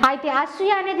పడుతున్నావండి. అయితే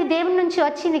అసూయ అనేది దేవుని నుంచి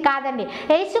వచ్చింది కాదండి,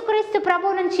 యేసుక్రీస్తు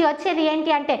ప్రభు నుంచి వచ్చేది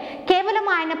ఏంటి అంటే కేవలం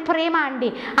ఆయన ప్రేమ అండి.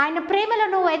 ఆయన ప్రేమలో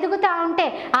నువ్వు ఎదుగుతూ ఉంటే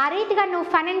ఆ రీతిగా నువ్వు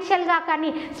ఫైనాన్షియల్గా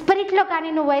కానీ స్పిరిట్లో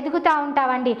కానీ నువ్వు ఎదుగుతూ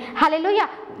ఉంటావండి. హల్లెలూయా.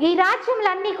 ఈ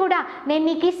రాజ్యములన్నీ కూడా నేను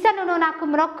నీకు ఇస్తాను, నువ్వు నాకు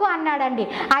మ్రొక్కు అన్నాడండి.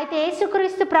 అయితే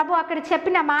యేసుక్రీస్తు ప్రభు అక్కడ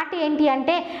చెప్పిన మాట ఏంటి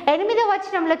అంటే 8వ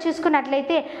వచనంలో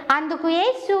చూసుకున్నట్లయితే, అందుకు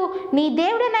యేసు నీ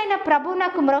దేవుడనైన ప్రభు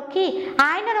నాకు మ్రొక్కి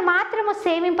ఆయనను మాత్రము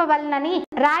సేవింపవలనని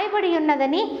రాయబడి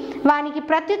ఉన్నదని వానికి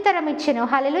ప్రత్యుత్తరం ఇచ్చెను.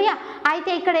 హల్లెలూయా.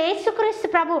 అయితే ఇక్కడ యేసుక్రీస్తు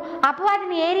ప్రభు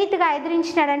అపవాదిని ఏ రీతిగా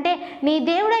ఎదిరించినాడంటే నీ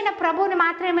దేవుడైన ప్రభువుని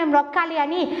మాత్రమే మ్రొక్కాలి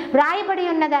అని రాయబడి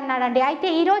ఉన్నది అన్నాడండి. అయితే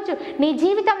ఈరోజు నీ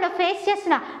జీవితంలో ఫేస్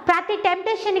చేసిన ప్రతి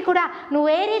టెంప్టేషన్ కూడా నువ్వు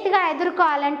ఏ రీతిగా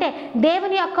ఎదుర్కోవాలంటే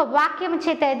దేవుని యొక్క వాక్యం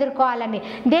చేత ఎదుర్కోవాలండి.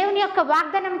 దేవుని యొక్క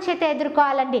వాగ్దానం చేత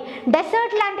ఎదుర్కోవాలండి.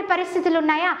 డెసర్ట్ లాంటి పరిస్థితులు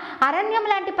ఉన్నాయా, అరణ్యం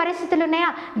లాంటి పరిస్థితులు ఉన్నాయా,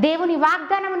 దేవుని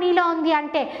వాగ్దానం నీలో ఉంది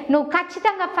అంటే నువ్వు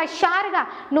ఖచ్చితంగా ఫస్ట్ షూర్గా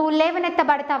నువ్వు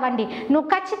లేవనెత్తబడతావండి. నువ్వు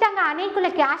ఖచ్చితంగా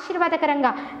అనేకులకి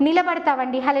ఆశీర్వాదకరంగా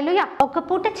నిలబడతావండి. హల్లెలూయా. ఒక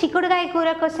పూట చిక్కుడుగాయ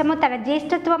కూర కోసము తన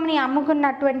జ్యేష్ఠత్వంని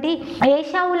అమ్ముకున్నటువంటి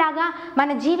ఏశావులాగా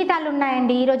మన జీవితాలు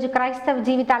ఉన్నాయండి ఈరోజు క్రైస్తవ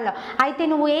జీవితాల్లో. అయితే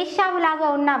నువ్వు ఏశావులాగా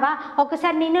ఉన్నావా?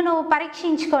 ఒకసారి నిన్ను నువ్వు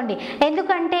పరీక్షించుకోండి.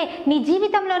 ఎందుకంటే నీ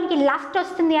జీవితంలోనికి లాస్ట్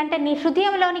వస్తుంది అంటే నీ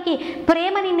హృదయంలోనికి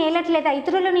ప్రేమని నేలట్లేదా,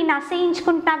 ఇతరులు నిన్ను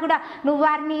అసహించుకుంటున్నా కూడా నువ్వు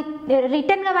వారిని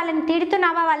రిటర్న్గా వాళ్ళని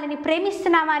తిడుతున్నావా, వాళ్ళని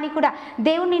ప్రేమిస్తున్నావా అని కూడా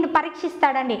దేవుడు నిన్ను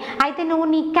పరీక్షిస్తాడండి. అయితే నువ్వు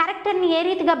నీ క్యారెక్టర్ని ఏ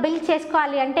రీతిగా బిల్డ్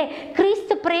చేసుకోవాలి అంటే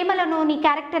క్రీస్తు ప్రేమలో నువ్వు నీ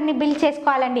క్యారెక్టర్ని బిల్డ్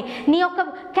చేసుకోవాలండి. నీ యొక్క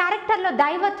క్యారెక్టర్లో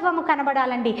దైవత్వము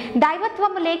కనబడాలండి.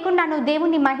 దైవత్వము లేకుండా నువ్వు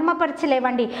దేవుని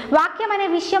మహిమపరచలేవండి. వాక్యం అనే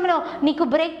విషయంలో నీకు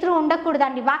బ్రేక్ త్రూ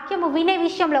ఉండకూడదండి. వాక్యము వినే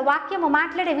విషయంలో, వాక్యము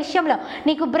మాట్లాడే విషయంలో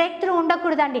నీకు బ్రేక్ త్రూ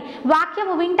ఉండకూడదండి.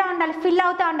 వాక్యము వింటూ ఉండాలి, ఫిల్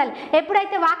అవుతూ ఉండాలి.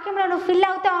 ఎప్పుడైతే వాక్యంలో నువ్వు ఫిల్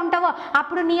అవుతూ ఉంటావో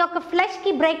అప్పుడు నీ యొక్క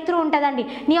ఫ్లెష్కి బ్రేక్ త్రూ ఉంటుందండి.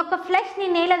 నీ యొక్క ఫ్లెష్ని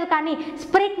నేలదు కానీ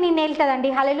స్పిరిట్ని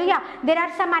నేలుతుందండి. హల్లెలూయా. There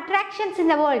are some attractions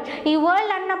in the world. ఈ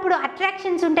వరల్డ్ అన్నప్పుడు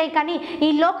అట్రాక్షన్స్ ఉంటాయి, కానీ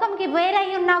ఈ లోకంకి వేరై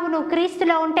ఉన్నావు. నువ్వు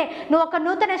క్రీస్తులో ఉంటే నువ్వు ఒక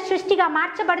నూతన సృష్టిగా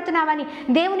మార్చబడుతున్నావని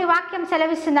దేవుని వాక్యం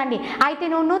సెలవిస్తుందండి. అయితే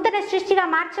నువ్వు నూతన సృష్టిగా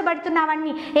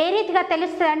మార్చబడుతున్నావని ఏ రీతిగా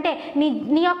తెలుస్తుంది అంటే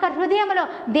నీ యొక్క హృదయంలో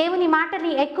దేవుని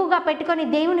మాటని ఎక్కువగా పెట్టుకొని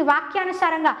దేవుని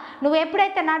వాక్యానుసారంగా నువ్వు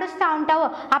ఎప్పుడైతే నడుస్తూ ఉంటావో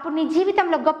అప్పుడు నీ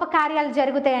జీవితంలో గొప్ప కార్యాలు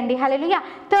జరుగుతాయండి. హల్లెలూయా.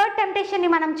 థర్డ్ టెంప్టేషన్ని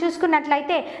మనం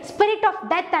చూసుకున్నట్లయితే స్పిరిట్ ఆఫ్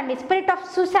డెత్ అండి, స్పిరిట్ ఆఫ్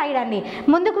సూసైడ్ అండి.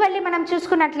 ముందుకు వెళ్ళి మనం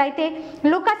చూసుకున్నట్లయితే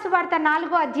లూకా సువార్త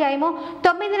 4వ అధ్యాయము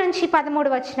 9-13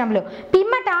 వచనంలో,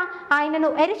 పిమ్మట ఆయనను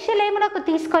యెరూషలేమునకు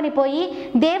తీసుకొని పోయి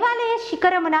దేవాలయ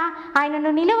శిఖరమున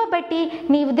ఆయనను నిలువబెట్టి,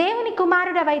 నీవు దేవుని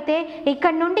కుమారుడవైతే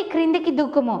ఇక్కడి నుండి క్రిందికి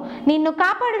దూకుము, నిన్ను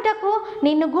కాపాడుటకు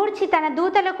నిన్ను గూర్చి తన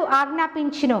దూతలకు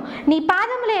ఆజ్ఞాపించును, నీ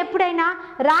పాదములు ఎప్పుడైనా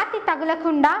రాతి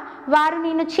తగులకుండా వారు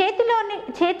నిన్ను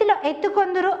చేతిలో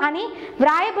ఎత్తుకొందురు అని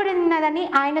వ్రాయబడినదని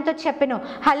ఆయనతో చెప్పెను.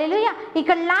 హల్లెలూయా.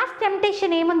 ఇక్కడ లాస్ట్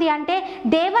టెంప్టేషన్ ఏముంది అంటే,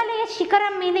 దేవాలయ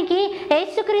శిఖరం మీదకి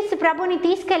యేసుక్రీస్తు ప్రభుని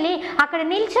తీసుకెళ్ళి అక్కడ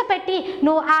నిల్చోపెట్టి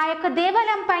నువ్వు ఆ యొక్క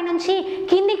దేవాలయం పై నుంచి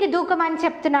కిందికి దూకమని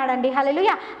చెప్తున్నాడండి.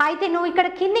 హల్లెలూయా. అయితే నువ్వు ఇక్కడ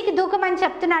కిందికి దూకమని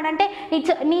చెప్తున్నాడంటే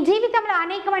నీ జీవితంలో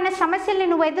అనేకమైన సమస్యల్ని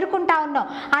నువ్వు ఎదుర్కొంటా ఉన్నావు,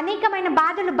 అనేకమైన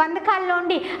బాధలు బంధకాల్లో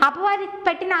ఉండి అపవాది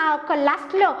పెట్టిన ఆ యొక్క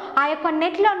లస్ట్లో, ఆ యొక్క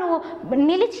నెట్లో నువ్వు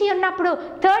నిలిచి ఉన్నప్పుడు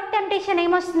థర్డ్ టెంప్టేషన్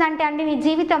ఏమొస్తుందంటే అండి, నీ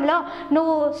జీవితంలో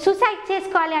నువ్వు సూసైడ్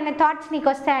చేసుకోవాలి అనే థాట్స్ నీకు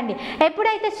వస్తాయండి.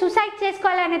 ఎప్పుడైతే సూసైడ్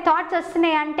చేసుకోవాలి అనే థాట్స్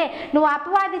వస్తున్నాయి అంటే నువ్వు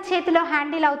అపవాది చేతిలో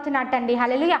హ్యాండిల్ అవుతున్నట్టండి.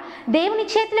 హల్లెలూయా. దేవుని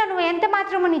చేతిలో నువ్వు ఎంత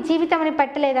మాత్రము నీ జీవితంని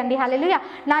పెట్టలేదండి. హల్లెలూయా.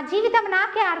 నా జీవితం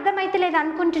నాకే అర్థమైతలేదు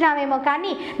అనుకుంటున్నావేమో,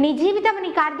 కానీ నీ జీవితం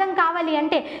నీకు అర్థం కావాలి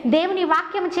అంటే దేవుని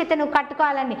వాక్యం చేత నువ్వు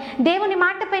కట్టుకోవాలండి, దేవుని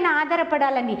మాట పైన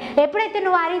ఆధారపడాలండి. ఎప్పుడైతే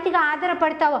నువ్వు ఆ రీతిగా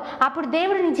ఆధారపడతావో అప్పుడు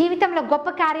దేవుడు నీ జీవితంలో గొప్ప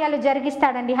కార్యాలు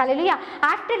జరిగిస్తాడండి. హల్లెలూయా.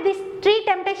 ఆఫ్టర్ దిస్ 3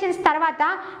 టెంప్టేషన్స్ తర్వాత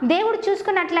దేవుడు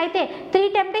చూసుకున్నట్లయితే 3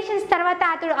 టెంప్టేషన్స్ తర్వాత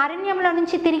అతడు అరణ్యంలో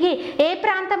నుంచి తిరిగి ఏ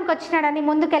ప్రాంతంకి వచ్చినాడని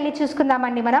ముందుకెళ్ళి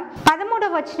చూసుకుందామండి. మనం 13వ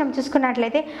వచనం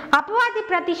చూసుకున్నట్లయితే, అపవాది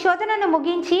ప్రతి శోధనను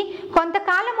ముగించి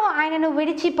కొంతకాలము ఆయనను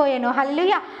విడిచిపోయాను.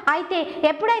 హల్లెలూయా. అయితే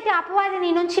ఎప్పుడైతే అపవాది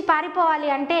నీ నుంచి పారిపోవాలి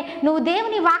అంటే నువ్వు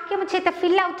దేవుని వాక్యము చేత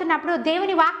ఫిల్ అవుతున్నప్పుడు,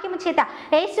 దేవుని వాక్యము చేత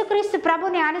యేసుక్రీస్తు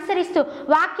ప్రభుని అనుసరిస్తూ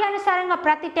వాక్యానుసారంగా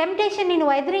ప్రతి టెంప్టేషన్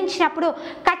నువ్వు ఎదిరించినప్పుడు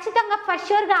ఖచ్చితంగా ఫర్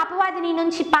ష్యూర్గా అపవాది నీ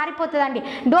నుంచి పారిపోతుందండి.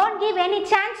 Don't give any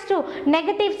chance to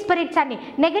negative spirits అండి,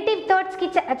 నెగటివ్ థాట్స్కి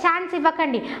ఛాన్స్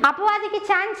ఇవ్వకండి, అపవాదికి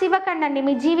ఛాన్స్ ఇవ్వకండి అండి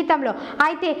మీ జీవితంలో.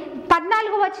 అయితే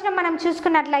 14వ వచనం మనం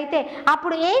చూసుకున్నట్లయితే,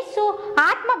 అప్పుడు యేసు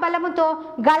ఆత్మ బలముతో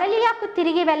గలిలయకు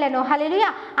తిరిగి వెళ్ళను. హల్లెలూయా.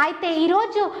 అయితే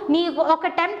ఈరోజు నీ ఒక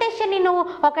టెంప్టేషన్ నువ్వు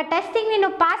ఒక టెస్టింగ్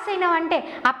నువ్వు పాస్ అయినావంటే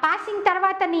ఆ పాసింగ్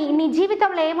తర్వాత నీ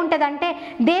జీవితంలో ఏముంటుందంటే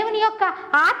దేవుని యొక్క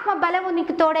ఆత్మ బలము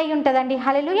నీకు తోడై ఉంటుందండి.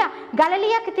 హల్లెలూయా.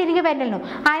 గలిలయకు తిరిగి వెళ్ళను.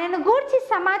 ఆయనను గూర్చి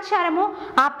సమాచారము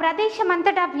ఆ ప్రదేశం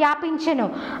అంతటా వ్యాపించెను.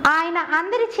 ఆయన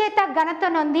అందరి చేత ఘనత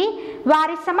నొంది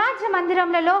వారి సమాజ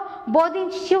మందిరములలో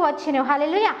బోధించి వచ్చెను.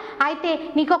 హల్లెలూయా. అయితే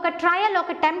నీకు ఒక ట్రయల్,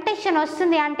 ఒక టెంప్టేషన్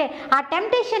వస్తుంది అంటే ఆ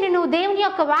టెంప్టేషన్ నువ్వు దేవుని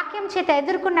యొక్క వాక్యం చేత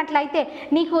ఎదుర్కొన్నట్లయితే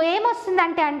నీకు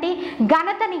ఏమొస్తుందంటే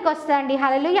ఘనత నీకు వస్తుందండి.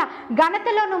 హల్లెలూయా.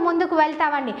 ఘనతలో నువ్వు ముందుకు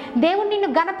వెళ్తావండి, దేవుడు నిన్ను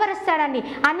ఘనపరుస్తాడండి,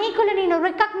 అనేకులు నిన్ను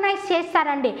రికగ్నైజ్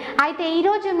చేస్తారండి. అయితే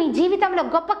ఈరోజు మీ జీవితంలో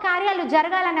గొప్ప కార్యాలు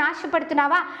జరగాలని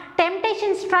ఆశపడుతున్నావా?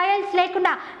 టెంప్టేషన్స్, ట్రయల్స్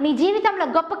లేకుండా నీ జీవితంలో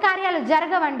గొప్ప కార్యాలు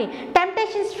జరగవండి.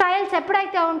 టెంప్టేషన్స్, ట్రయల్స్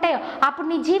ఎప్పుడైతే ఉంటాయో అప్పుడు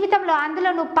నీ జీవితంలో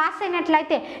అందులో నువ్వు పాస్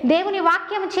అయినట్లయితే, దేవుని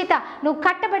వాక్యం చేత నువ్వు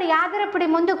కట్టబడి ఆధారపడి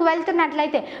ముందుకు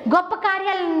వెళ్తున్నట్లయితే గొప్ప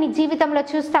కార్యాలను నీ జీవితంలో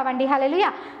చూస్తావండి. హల్లెలూయా.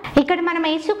 ఇక్కడ మనం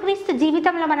యేసుక్రీస్తు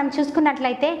జీవితంలో మనం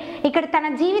చూసుకున్నట్లయితే ఇక్కడ తన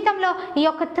జీవితంలో ఈ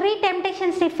యొక్క 3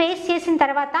 టెంప్టేషన్స్ని ఫేస్ చేసిన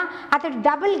తర్వాత అతడు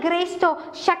డబుల్ గ్రేస్తో,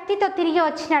 శక్తితో తిరిగి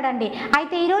వచ్చినాడండి.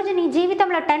 అయితే ఈరోజు నీ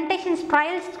జీవితంలో టెంప్టేషన్స్,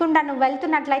 ట్రయల్స్ గుండా నువ్వు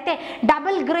వెళ్తున్నట్లయితే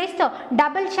డబుల్ గ్రేస్తో,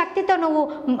 డబుల్ శక్తితో నువ్వు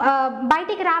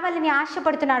బయటికి రావాలని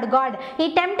ఆశపడుతున్నాడు గాడ్. ఈ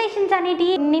టెంప్టేషన్స్ అనేటి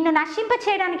నిన్ను నశింప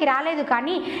చేయడానికి రాలేదు,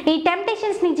 కానీ ఈ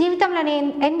టెంప్టేషన్స్ నీ జీవితంలో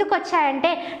ఎందుకు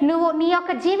వచ్చాయంటే నువ్వు నీ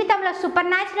యొక్క జీవితంలో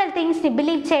సూపర్ న్యాచురల్ థింగ్స్ని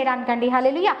బిలీవ్ చేయడానికండి.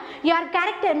 హల్లెలూయా.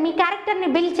 మీ క్యారెక్టర్ని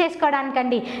బిల్డ్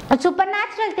చేసుకోవడానికండి, సూపర్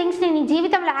న్యాచురల్ థింగ్స్ని నీ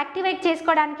జీవితంలో యాక్టివేట్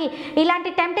చేసుకోవడానికి ఇలాంటి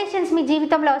టెంప్టేషన్స్ మీ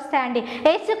జీవితంలో వస్తాయండి.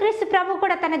 యేసుక్రీస్తు ప్రభు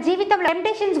కూడా తన జీవితంలో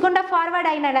టెంప్టేషన్స్ గుండా ఫార్వర్డ్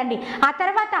అయినాడండి. ఆ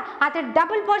తర్వాత అతడు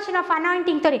డబుల్ పోర్షన్ ఆఫ్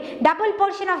అనాయింటింగ్ తోని, డబుల్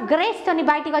పోర్షన్ ఆఫ్ గ్రేస్ తోని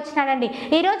బయటికి వచ్చినాడండి.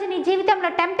 ఈరోజు నీ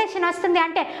జీవితంలో టెంప్టేషన్ వస్తుంది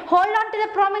అంటే hold on to the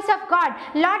promise of God,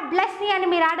 lord bless me అని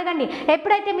మీరు అడగండి.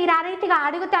 ఎప్పుడైతే మీరు ఆ రీతిగా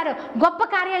అడుగుతారో గొప్ప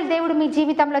కార్యాలు దేవుడు మీ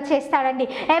జీవితంలో చేస్తాడండి.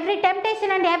 Every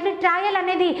temptation and every trial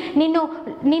అనేది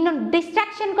నిన్ను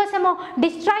డిస్ట్రాక్షన్ కోసము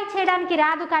డిస్ట్రాయ్ చేయడానికి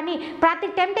రాదు, కానీ ప్రతి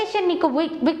టెంప్టేషన్ నీకు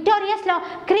విక్టోరియస్లో,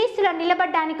 క్రీస్తులో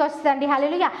నిలబడడానికి వస్తుందండి.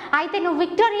 హల్లెలూయా. అయితే నువ్వు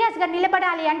విక్టోరియస్గా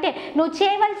నిలబడాలి అంటే నువ్వు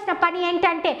చేయవలసిన పని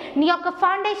ఏంటంటే నీ యొక్క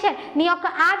ఫౌండేషన్, నీ యొక్క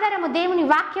ఆధారము దేవుని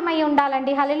వాక్యమై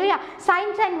ఉండాలండి. హల్లెలూయా.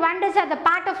 Science and wonders are the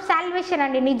part of salvation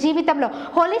అండి. నీ జీవితంలో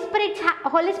Holi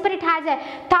spirit has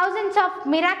thousands of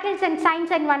miracles and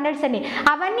science and wonders అని,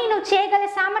 అవన్నీ నువ్వు చేయగల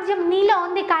సామర్థ్యం నీలో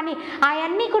ఉంది, కానీ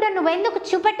అవన్నీ కూడా నువ్వు ఎందుకు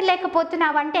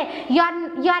చూపెట్టలేకపోతున్నావు అంటే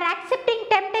you are accepting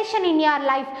temptation temptation in your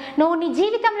life, నువ్వు నీ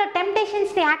జీవితంలో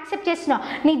టెంప్టేషన్స్ని యాక్సెప్ట్ చేస్తున్నావు,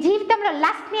 నీ జీవితంలో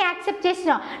లస్ట్ని యాక్సెప్ట్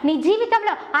చేస్తున్నావు, నీ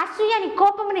జీవితంలో అసూయని,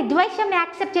 కోపముని, ద్వేషంని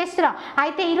యాక్సెప్ట్ చేస్తున్నావు,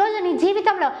 అయితే ఈరోజు నీ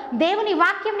జీవితంలో దేవుని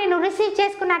వాక్యంని నువ్వు రిసీవ్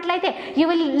చేసుకున్నట్లయితే you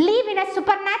will leave in a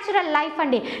super natural life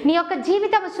అండి. నీ యొక్క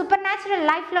జీవితం సూపర్ న్యాచురల్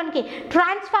లైఫ్లోనికి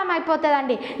ట్రాన్స్ఫార్మ్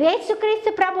అయిపోతుందండి.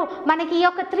 యేసుక్రీస్తు ప్రభు మనకి ఈ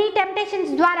యొక్క 3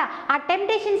 టెంప్టేషన్స్ ద్వారా ఆ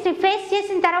టెంప్టేషన్స్ని ఫేస్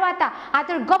చేసిన తర్వాత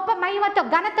అతడు గొప్ప మహిమతో,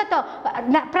 ఘనతతో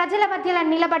ప్రజల మధ్యలో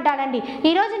నిలబడ్డాడండి.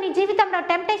 ఈరోజు నీ జీవితంలో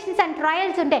టెంప్టేషన్స్ అండ్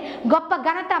ట్రయల్స్ ఉంటే గొప్ప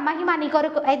ఘనత, మహిమ నీ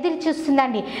కొరకు ఎదురు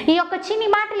చూస్తుందండి. ఈ యొక్క చిన్ని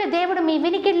మాటలు దేవుడు మీ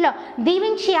వినికిడిలో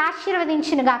దీవించి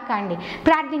ఆశీర్వదించును గాక అండి.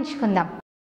 ప్రార్థించుకుందాం.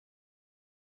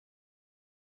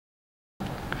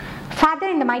 Father,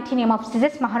 in the mighty name of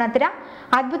Jesus, మహోన్నతుడా,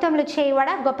 అద్భుతములు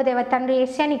చేయవాడా, గొప్ప దేవ తండ్రి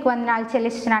యేసయ్య, నీకు వందనాలు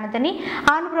చెల్లిస్తున్నాను తండ్రి.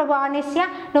 అవును ప్రభు, అవునేసయ్య,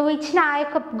 నువ్వు ఇచ్చిన ఆ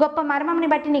యొక్క గొప్ప మర్మంని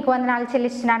బట్టి నీకు వందనాలు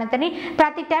చెల్లిస్తున్నాను తండ్రి.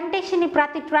 ప్రతి టెంప్టేషన్ని,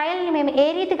 ప్రతి ట్రయల్ని మేము ఏ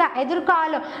రీతిగా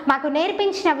ఎదుర్కోవాలో మాకు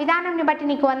నేర్పించిన విధానంని బట్టి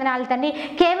నీకు వందనాలు తండ్రి.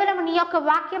 కేవలం నీ యొక్క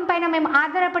వాక్యం పైన మేము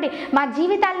ఆధారపడి మా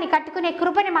జీవితాలని కట్టుకునే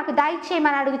కృపని మాకు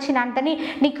దయచేయమని అడుగుచున్నాను తండ్రి.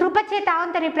 నీ కృప చేత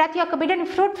అవును తండ్రి ప్రతి ఒక్క బిడ్డని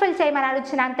ఫ్రూట్ఫుల్ చేయమని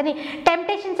అడుగుచున్నాను తండ్రి.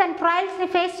 టెంప్టేషన్స్ అండ్ ట్రయల్స్ని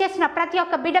ఫేస్ చేసిన ప్రతి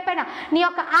ఒక్క బిడ్డ పైన నీ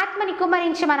యొక్క ఆత్మని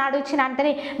కుమ్మరించమని అడుగుచున్నాను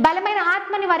తండ్రి. బలమైన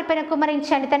ఆత్మని వారిపైన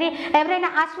కుమ్మరించండి తండ్రి. ఎవరైనా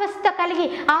అస్వస్థత కలిగి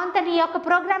అవును తండ్రి ఈ యొక్క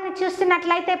ప్రోగ్రామ్ని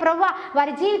చూస్తున్నట్లయితే ప్రభువా,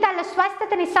 వారి జీవితాల్లో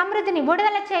స్వస్థతని, సమృద్ధిని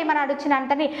విడుదల చేయమని అడుగుచున్నాను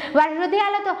తండ్రి. వారి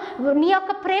హృదయాలతో నీ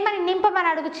యొక్క ప్రేమని నింపమని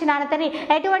అడుగుచున్నాను తండ్రి.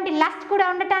 ఎటువంటి లస్ట్ కూడా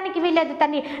ఉండటానికి వీలేదు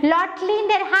తండ్రి. Lord, clean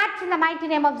their hearts in the mighty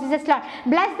name of Jesus lord.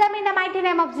 Bless them in the mighty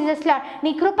name of Jesus lord.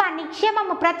 నీ కృప, నీ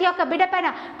క్షేమము ప్రతి ఒక్క బిడ్డ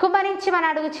పైన కుమ్మరించమని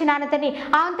అడుగుచున్నాను తండ్రి.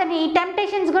 అవును తండ్రి, ఈ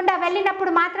టెంప్టేషన్స్ గుండా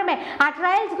వెళ్ళినప్పుడు మాత్రమే, ఆ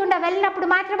ట్రయల్స్ గుండా వెళ్ళినప్పుడు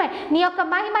మాత్రమే నీ యొక్క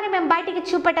మహిమని మేము బయటికి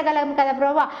చూపెట్టగలం కదా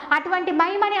ప్రభువా. అటువంటి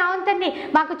మహిమని అవును తండ్రి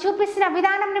మాకు చూపిస్తున్న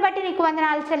విధానంని బట్టి నీకు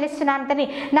వందనాలు చెల్లిస్తున్నాను తండ్రి.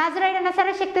 నజరేయుడైన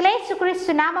సర్వశక్తులే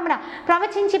యేసుక్రీస్తు నామమున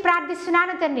ప్రవచించి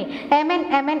ప్రార్థిస్తున్నాను తండ్రి. ఆమేన్,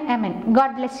 ఆమేన్, ఆమేన్.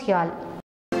 God bless you all.